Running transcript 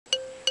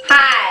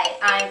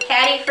I'm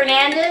Patty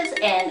Fernandez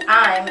and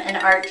I'm an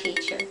art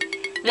teacher.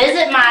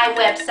 Visit my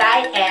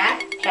website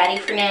at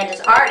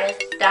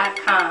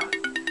pattyfernandezartist.com.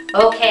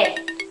 Okay,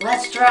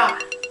 let's draw.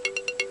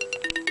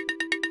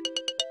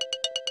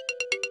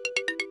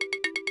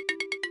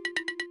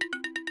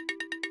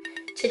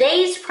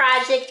 Today's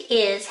project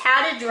is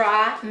how to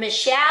draw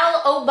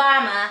Michelle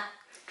Obama,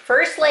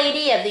 First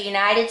Lady of the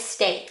United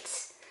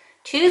States.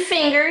 2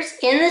 fingers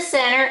in the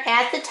center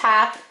at the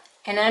top,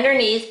 and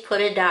underneath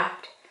put a dot.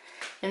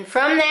 And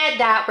from that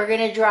dot we're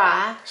going to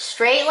draw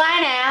straight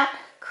line out,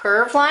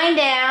 curved line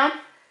down,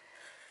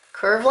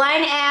 curved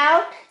line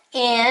out,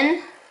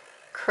 in,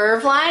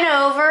 curved line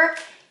over,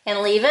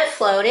 and leave it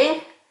floating.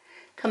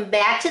 Come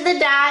back to the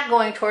dot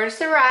going towards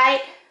the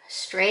right,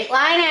 straight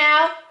line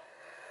out,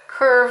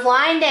 curved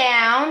line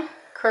down,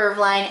 curved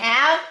line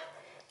out,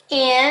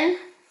 in,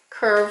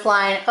 curved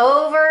line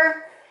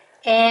over,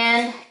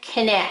 and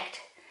connect.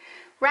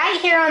 Right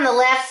here on the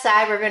left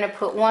side we're going to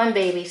put 1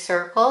 baby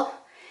circle,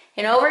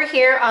 and over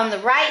here on the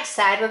right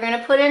side we're going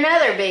to put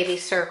another baby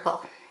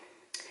circle.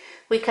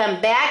 We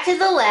come back to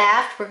the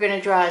left, we're going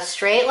to draw a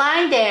straight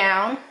line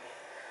down,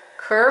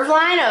 curved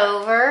line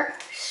over,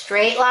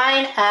 straight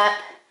line up,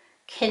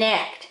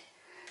 connect.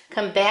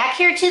 Come back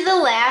here to the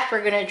left,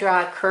 we're going to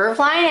draw a curved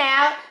line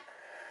out,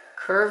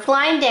 curved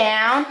line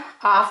down,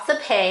 off the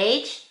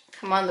page.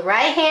 Come on the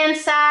right hand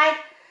side,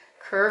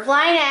 curved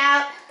line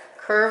out,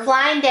 curved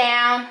line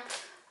down,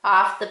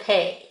 off the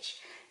page.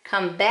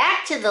 Come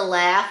back to the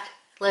left,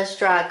 let's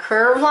draw a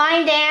curved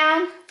line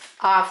down,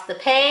 off the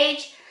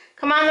page.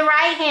 Come on the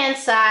right hand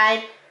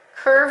side,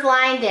 curved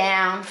line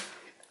down,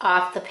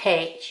 off the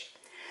page.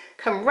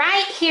 Come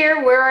right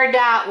here where our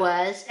dot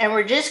was, and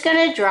we're just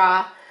going to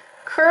draw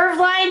curved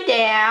line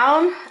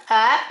down,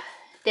 up,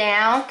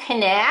 down,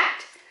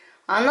 connect.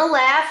 On the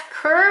left,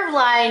 curved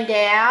line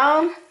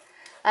down,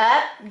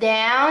 up,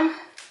 down,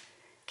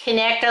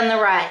 connect on the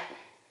right.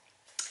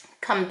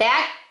 Come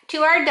back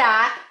to our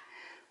dot.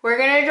 We're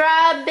going to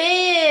draw a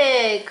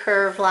big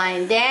curved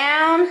line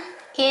down,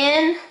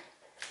 in,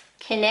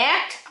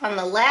 connect on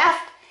the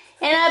left,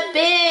 and a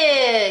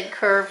big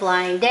curved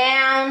line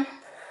down,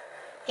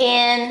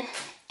 in,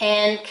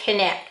 and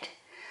connect.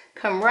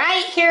 Come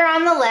right here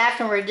on the left,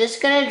 and we're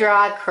just going to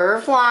draw a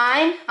curved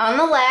line on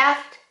the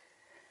left,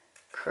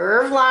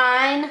 curved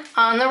line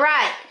on the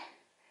right.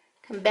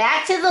 Come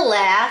back to the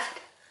left,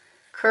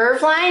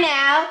 curved line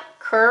out,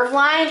 curved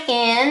line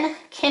in,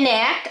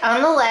 connect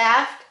on the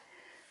left,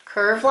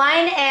 curved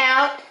line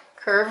out,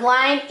 curved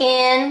line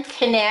in,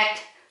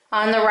 connect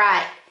on the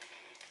right.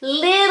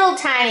 Little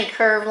tiny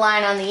curved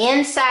line on the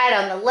inside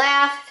on the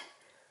left,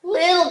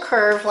 little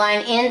curved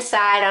line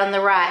inside on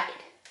the right.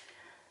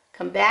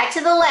 Come back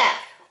to the left.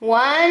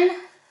 1,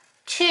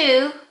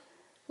 2,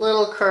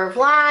 little curved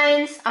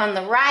lines on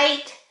the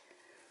right.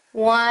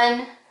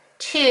 1,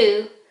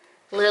 2,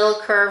 little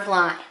curved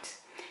lines.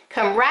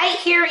 Come right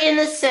here in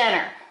the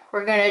center.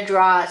 We're going to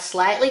draw a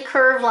slightly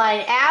curved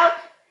line out,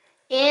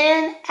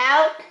 in,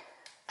 out,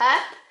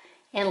 up,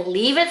 and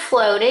leave it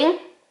floating.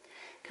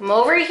 Come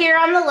over here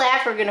on the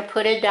left, we're going to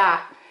put a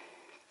dot.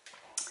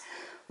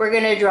 We're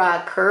going to draw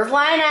a curved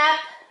line up,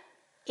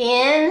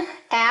 in,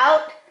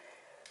 out,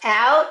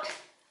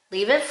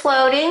 leave it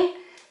floating.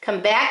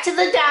 Come back to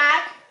the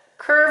dot,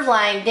 curved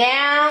line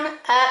down,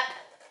 up,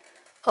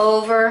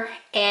 over,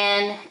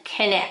 and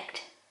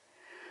connect.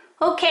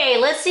 Okay,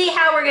 let's see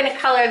how we're going to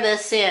color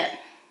this in.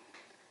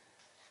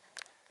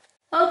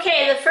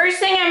 Okay, the first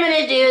thing I'm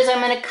going to do is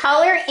I'm going to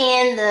color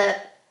in the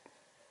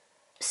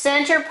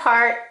center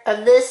part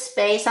of this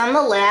space on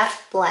the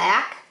left,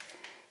 black,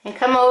 and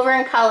come over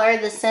and color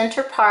the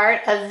center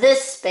part of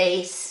this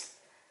space,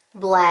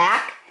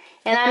 black.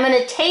 And I'm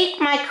going to take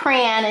my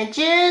crayon and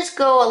just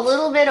go a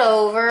little bit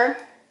over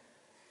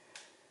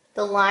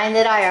the line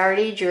that I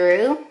already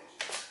drew,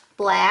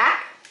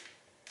 black.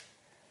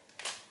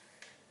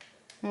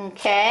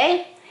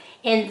 Okay,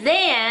 and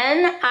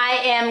then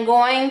I am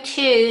going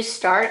to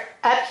start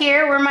up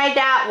here where my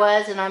dot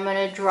was, and I'm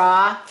going to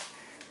draw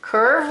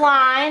curved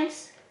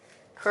lines,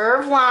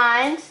 curved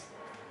lines,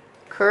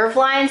 curved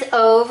lines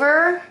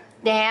over,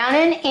 down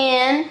and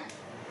in,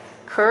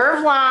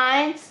 curved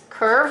lines,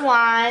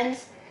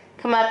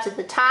 come up to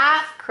the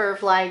top,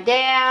 curved line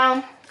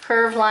down,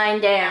 curved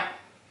line down.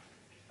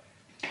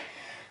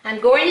 I'm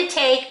going to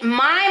take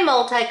my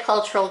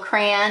multicultural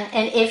crayon,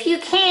 and if you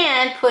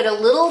can, put a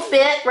little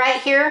bit right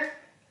here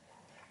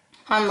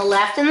on the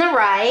left and the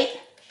right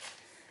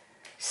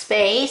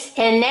space,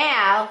 and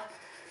now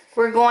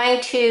we're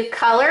going to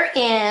color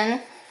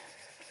in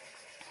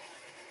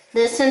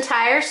this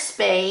entire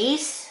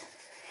space.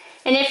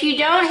 And if you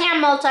don't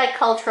have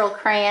multicultural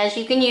crayons,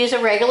 you can use a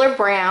regular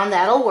brown,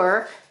 that'll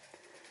work.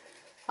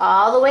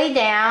 All the way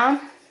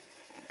down,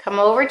 come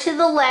over to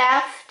the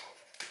left.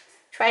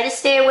 Try to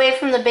stay away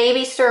from the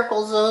baby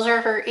circles, those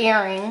are her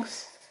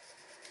earrings.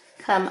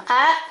 Come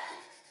up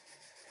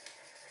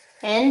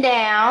and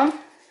down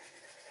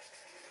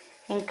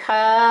and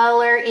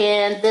color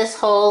in this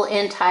whole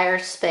entire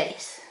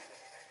space.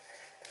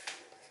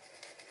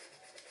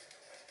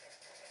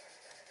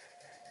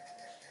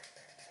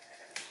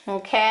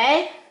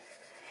 Okay?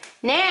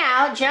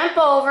 Now jump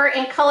over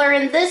and color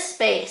in this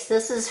space.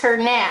 This is her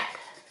neck.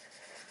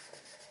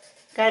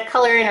 Got to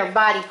color in her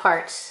body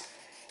parts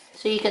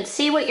so you can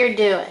see what you're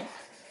doing.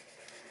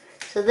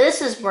 So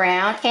this is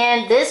brown,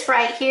 and this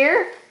right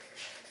here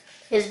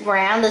is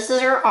brown. This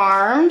is her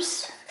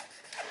arms,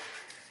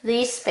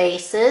 these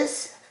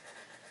spaces.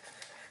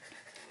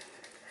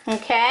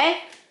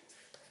 Okay?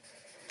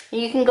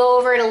 You can go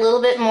over it a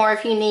little bit more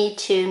if you need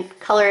to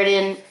color it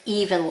in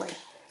evenly.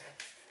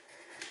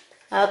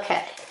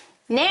 Okay.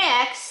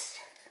 Next,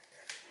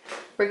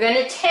 we're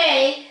going to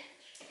take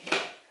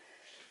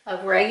a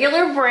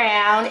regular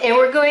brown and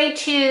we're going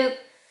to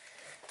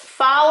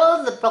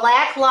follow the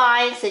black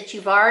lines that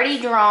you've already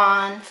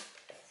drawn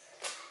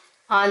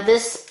on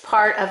this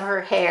part of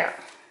her hair,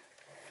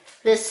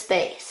 this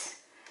space.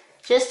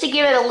 Just to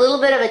give it a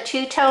little bit of a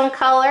two-tone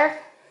color,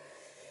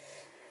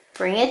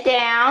 bring it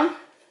down,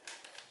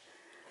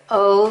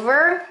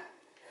 over,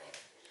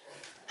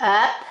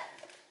 up,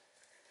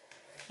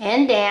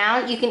 and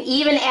down. You can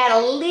even add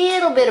a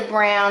little bit of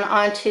brown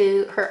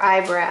onto her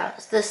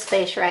eyebrows, this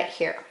space right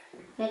here.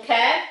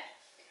 Okay?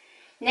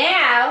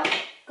 Now,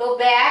 go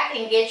back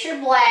and get your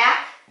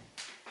black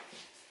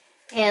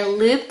and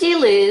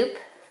loop-de-loop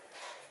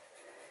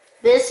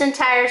this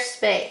entire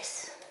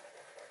space.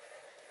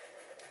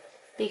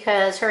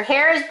 Because her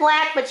hair is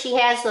black, but she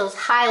has those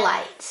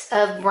highlights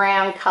of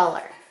brown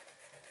color.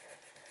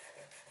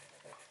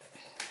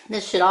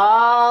 This should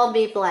all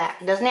be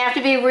black. It doesn't have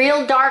to be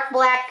real dark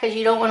black because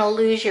you don't want to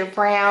lose your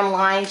brown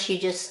lines you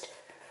just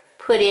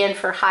put in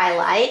for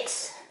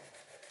highlights.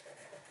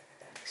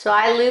 So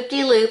I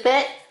loop-de-loop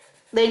it.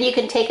 Then you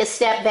can take a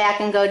step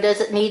back and go,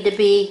 does it need to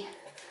be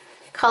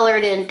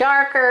colored in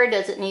darker?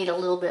 Does it need a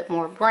little bit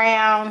more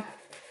brown?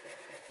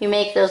 You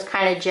make those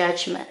kind of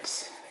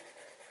judgments.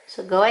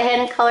 So go ahead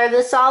and color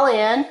this all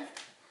in.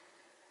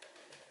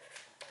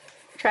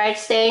 Try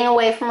staying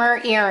away from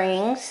her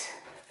earrings.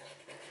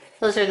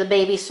 Those are the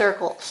baby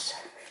circles.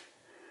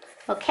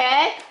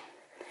 Okay?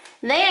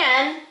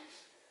 Then,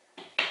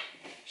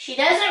 she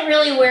doesn't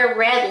really wear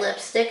red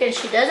lipstick and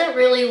she doesn't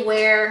really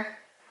wear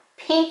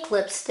pink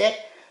lipstick.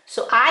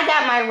 So I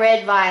got my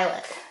red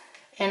violet.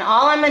 And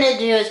all I'm going to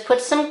do is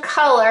put some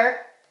color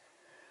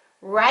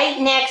right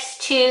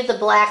next to the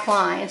black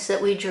lines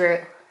that we drew.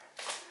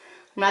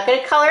 I'm not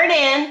going to color it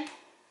in.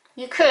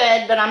 You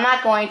could, but I'm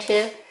not going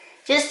to.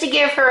 Just to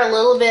give her a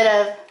little bit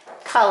of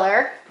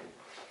color.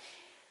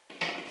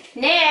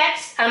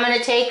 Next, I'm going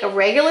to take a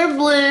regular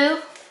blue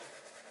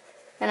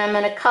and I'm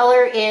going to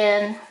color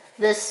in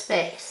this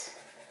space.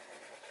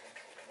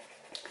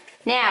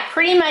 Now,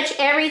 pretty much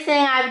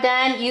everything I've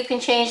done, you can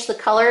change the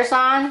colors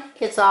on.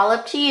 It's all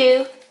up to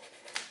you.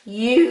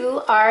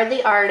 You are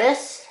the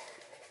artist.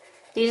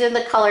 These are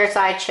the colors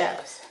I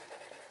chose.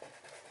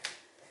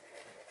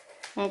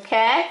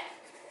 Okay?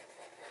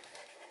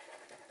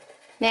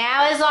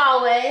 Now, as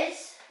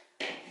always,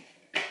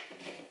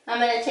 I'm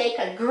going to take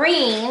a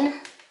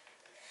green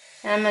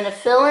and I'm going to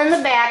fill in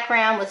the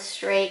background with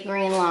straight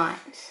green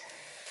lines.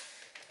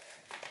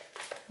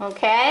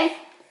 Okay?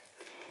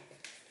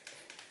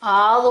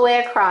 All the way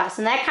across.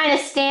 And that kind of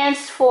stands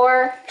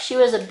for, she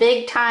was a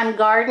big time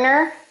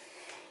gardener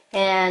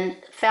and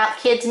felt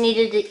kids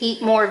needed to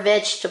eat more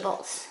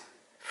vegetables.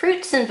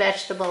 Fruits and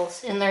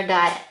vegetables in their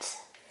diets.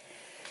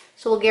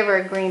 So we'll give her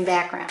a green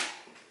background.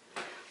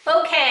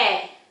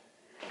 Okay.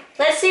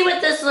 Let's see what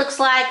this looks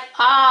like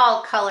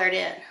all colored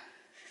in.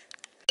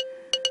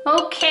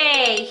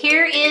 Okay,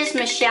 here is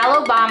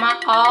Michelle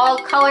Obama, all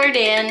colored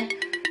in,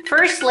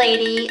 First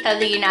Lady of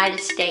the United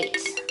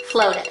States,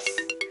 FLOTUS.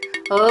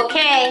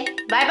 Okay,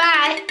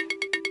 bye-bye.